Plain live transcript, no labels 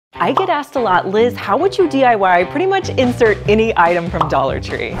I get asked a lot, Liz, how would you DIY pretty much insert any item from Dollar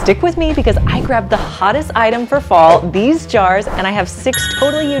Tree? Stick with me because I grabbed the hottest item for fall, these jars, and I have 6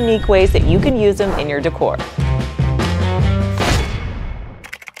 totally unique ways that you can use them in your decor.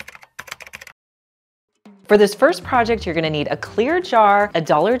 For this first project, you're gonna need a clear jar, a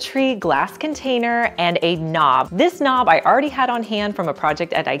Dollar Tree glass container, and a knob. This knob I already had on hand from a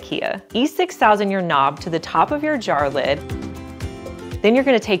project at IKEA. E6000 your knob to the top of your jar lid. Then you're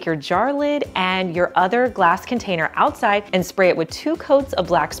gonna take your jar lid and your other glass container outside and spray it with 2 coats of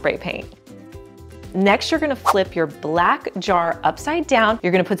black spray paint. Next, you're gonna flip your black jar upside down.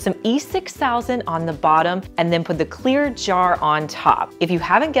 You're gonna put some E6000 on the bottom and then put the clear jar on top. If you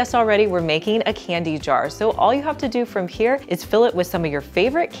haven't guessed already, we're making a candy jar. So all you have to do from here is fill it with some of your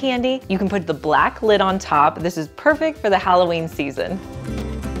favorite candy. You can put the black lid on top. This is perfect for the Halloween season.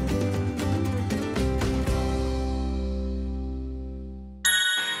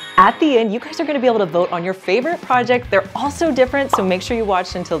 At the end, you guys are gonna be able to vote on your favorite project. They're all so different, so make sure you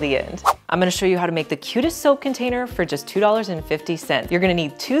watch until the end. I'm gonna show you how to make the cutest soap container for just $2.50. You're gonna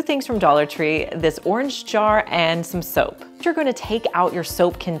need 2 things from Dollar Tree, this orange jar and some soap. You're gonna take out your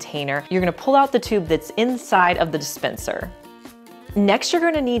soap container. You're gonna pull out the tube that's inside of the dispenser. Next, you're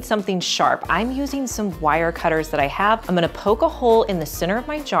gonna need something sharp. I'm using some wire cutters that I have. I'm gonna poke a hole in the center of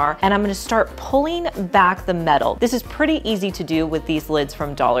my jar and I'm gonna start pulling back the metal. This is pretty easy to do with these lids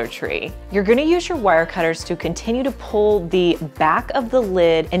from Dollar Tree. You're gonna use your wire cutters to continue to pull the back of the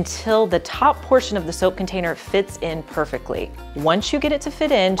lid until the top portion of the soap container fits in perfectly. Once you get it to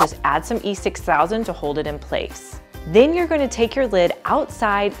fit in, just add some E6000 to hold it in place. Then you're going to take your lid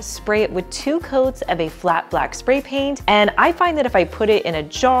outside, spray it with 2 coats of a flat black spray paint. And I find that if I put it in a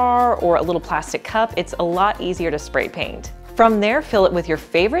jar or a little plastic cup, it's a lot easier to spray paint. From there, fill it with your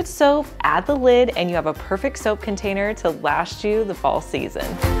favorite soap, add the lid, and you have a perfect soap container to last you the fall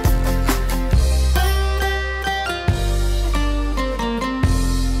season.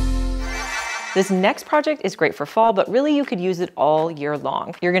 This next project is great for fall, but really you could use it all year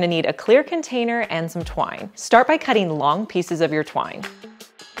long. You're gonna need a clear container and some twine. Start by cutting long pieces of your twine.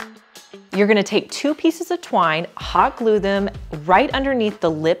 You're gonna take 2 pieces of twine, hot glue them right underneath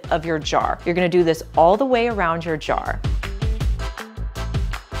the lip of your jar. You're gonna do this all the way around your jar.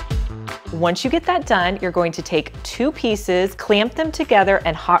 Once you get that done, you're going to take 2 pieces, clamp them together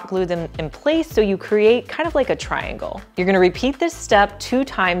and hot glue them in place so you create kind of like a triangle. You're gonna repeat this step 2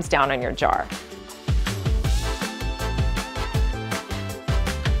 times down on your jar.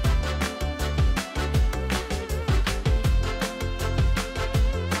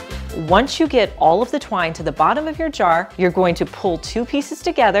 Once you get all of the twine to the bottom of your jar, you're going to pull 2 pieces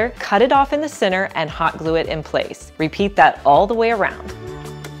together, cut it off in the center and hot glue it in place. Repeat that all the way around.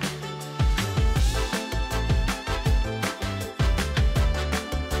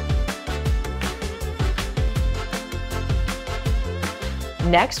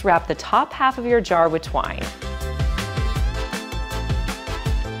 Next, wrap the top half of your jar with twine.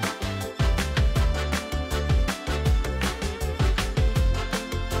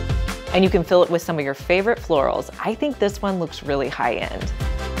 And you can fill it with some of your favorite florals. I think this one looks really high end.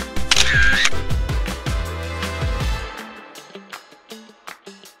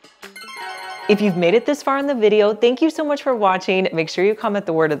 If you've made it this far in the video, thank you so much for watching. Make sure you comment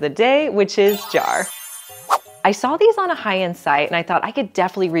the word of the day, which is jar. I saw these on a high-end site and I thought I could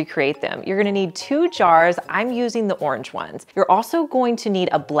definitely recreate them. You're gonna need 2 jars. I'm using the orange ones. You're also going to need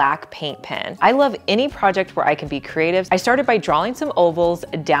a black paint pen. I love any project where I can be creative. I started by drawing some ovals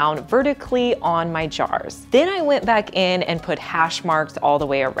down vertically on my jars. Then I went back in and put hash marks all the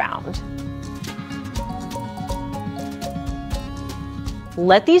way around.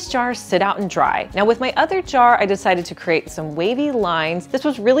 Let these jars sit out and dry. Now with my other jar, I decided to create some wavy lines. This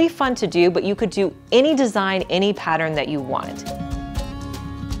was really fun to do, but you could do any design, any pattern that you want.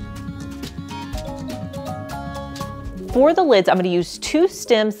 For the lids, I'm gonna use 2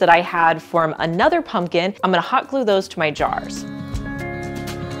 stems that I had from another pumpkin. I'm gonna hot glue those to my jars.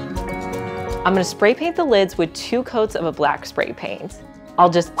 I'm gonna spray paint the lids with 2 coats of a black spray paint.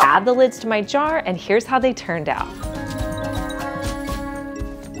 I'll just add the lids to my jar and here's how they turned out.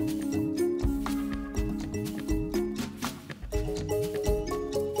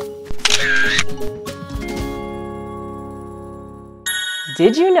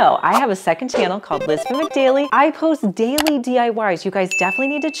 Did you know I have a second channel called Fenwick Daily? I post daily DIYs. You guys definitely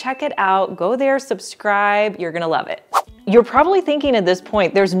need to check it out. Go there, subscribe. You're gonna love it. You're probably thinking at this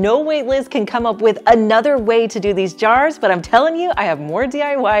point, there's no way Liz can come up with another way to do these jars, but I'm telling you, I have more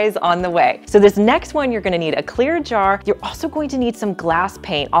DIYs on the way. So this next one, you're gonna need a clear jar. You're also going to need some glass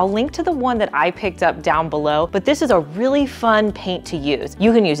paint. I'll link to the one that I picked up down below, but this is a really fun paint to use.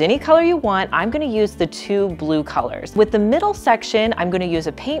 You can use any color you want. I'm gonna use the 2 blue colors. With the middle section, I'm gonna use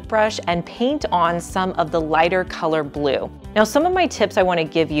a paintbrush and paint on some of the lighter color blue. Now, some of my tips I wanna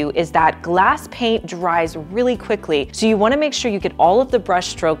give you is that glass paint dries really quickly, so you wanna make sure you get all of the brush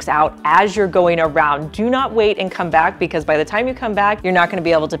strokes out as you're going around. Do not wait and come back, because by the time you come back, you're not gonna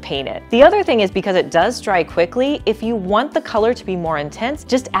be able to paint it. The other thing is, because it does dry quickly, if you want the color to be more intense,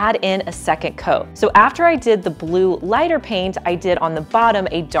 just add in a second coat. So after I did the blue lighter paint, I did on the bottom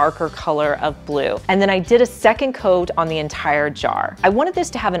a darker color of blue. And then I did a second coat on the entire jar. I wanted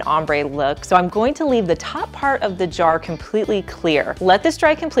this to have an ombre look, so I'm going to leave the top part of the jar completely clear. Let this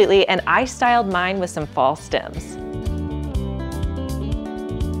dry completely, and I styled mine with some fall stems.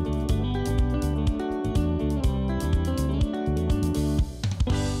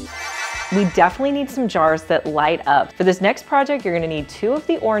 We definitely need some jars that light up. For this next project, you're gonna need 2 of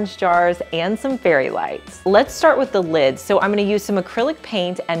the orange jars and some fairy lights. Let's start with the lids. So I'm gonna use some acrylic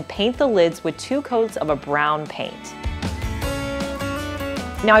paint and paint the lids with 2 coats of a brown paint.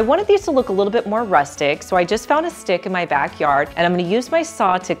 Now I wanted these to look a little bit more rustic, so I just found a stick in my backyard, and I'm gonna use my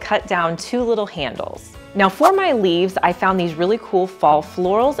saw to cut down 2 little handles. Now for my leaves, I found these really cool fall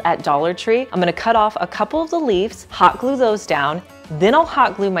florals at Dollar Tree. I'm gonna cut off a couple of the leaves, hot glue those down, then I'll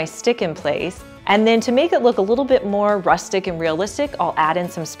hot glue my stick in place, and then to make it look a little bit more rustic and realistic, I'll add in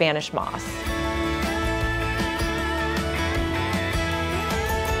some Spanish moss.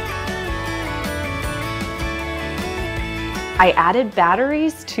 I added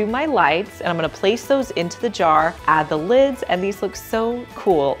batteries to my lights, and I'm gonna place those into the jar, add the lids, and these look so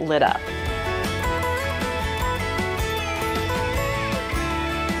cool lit up.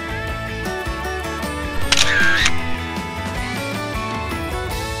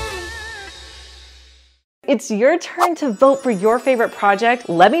 It's your turn to vote for your favorite project.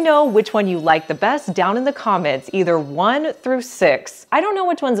 Let me know which one you like the best down in the comments, either 1 through 6. I don't know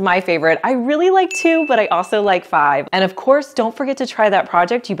which one's my favorite. I really like 2, but I also like 5. And of course, don't forget to try that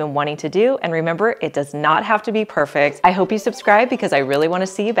project you've been wanting to do. And remember, it does not have to be perfect. I hope you subscribe, because I really want to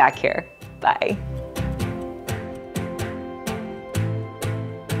see you back here. Bye.